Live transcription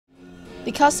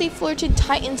The Cal State Fullerton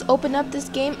Titans open up this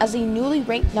game as a newly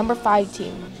ranked number 5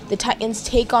 team. The Titans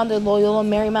take on the Loyola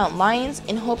Marymount Lions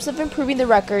in hopes of improving the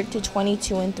record to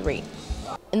 22-3.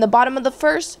 In the bottom of the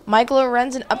first, Michael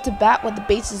Lorenzen up to bat with the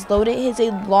bases loaded hits a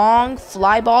long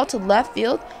fly ball to left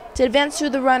field to advance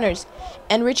through the runners,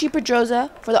 and Richie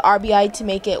Pedroza for the RBI to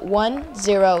make it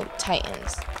 1-0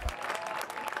 Titans.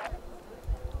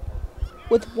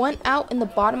 With one out in the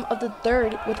bottom of the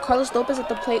third, with Carlos Lopez at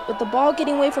the plate, with the ball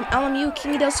getting away from LMU,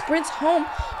 Kingdale sprints home,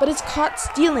 but is caught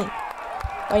stealing.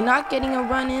 By not getting a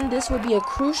run in, this would be a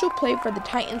crucial play for the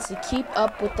Titans to keep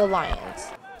up with the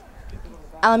Lions.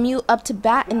 LMU up to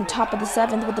bat in the top of the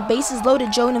 7th, with the bases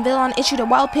loaded. Joe Navillon issued a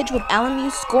wild pitch with LMU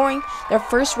scoring their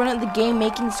first run of the game,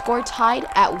 making the score tied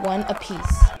at 1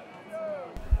 apiece.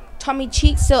 Tommy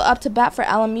Cheek still up to bat for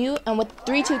LMU, and with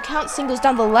the 3-2 count, singles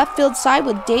down the left field side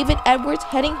with David Edwards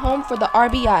heading home for the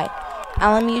RBI.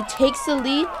 LMU takes the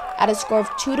lead at a score of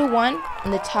 2-1 in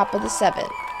the top of the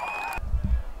 7th.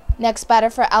 Next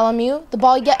batter for LMU, the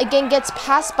ball yet again gets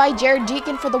passed by Jared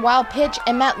Deacon for the wild pitch,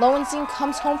 and Matt Lowenstein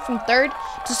comes home from third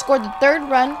to score the 3rd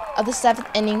run of the 7th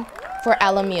inning for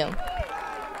LMU.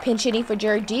 Pinch hitting for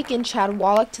Jared Deacon, Chad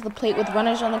Wallach to the plate with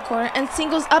runners on the corner and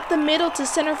singles up the middle to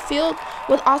center field,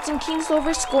 with Austin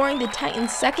Kingslover scoring the Titans'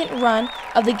 2nd run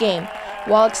of the game.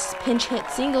 Wallach's pinch hit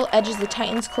single edges the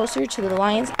Titans closer to the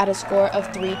Lions at a score of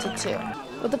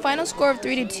 3-2. With the final score of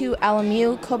 3-2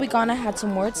 LMU, Kobe Ghana had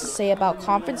some words to say about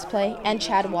conference play and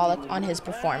Chad Wallach on his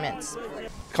performance.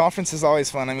 Conference is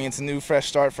always fun. I mean, it's a new fresh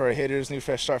start for our hitters, new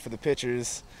fresh start for the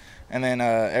pitchers. And then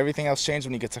everything else changes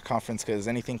when you get to conference because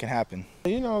anything can happen.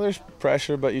 You know, there's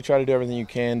pressure, but you try to do everything you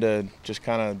can to just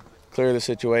kind of clear the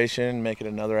situation, make it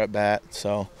another at-bat.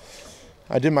 So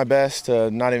I did my best to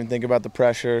not even think about the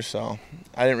pressure, so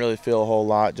I didn't really feel a whole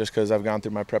lot just because I've gone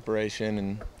through my preparation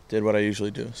and did what I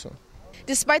usually do. So.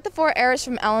 Despite the 4 errors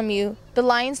from LMU, the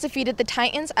Lions defeated the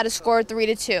Titans at a score of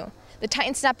 3-2. The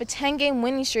Titans snap a 10-game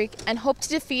winning streak and hope to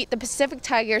defeat the Pacific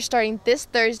Tigers starting this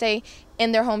Thursday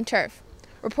in their home turf.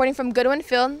 Reporting from Goodwin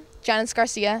Field, Janice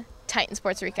Garcia, Titan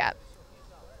Sports Recap.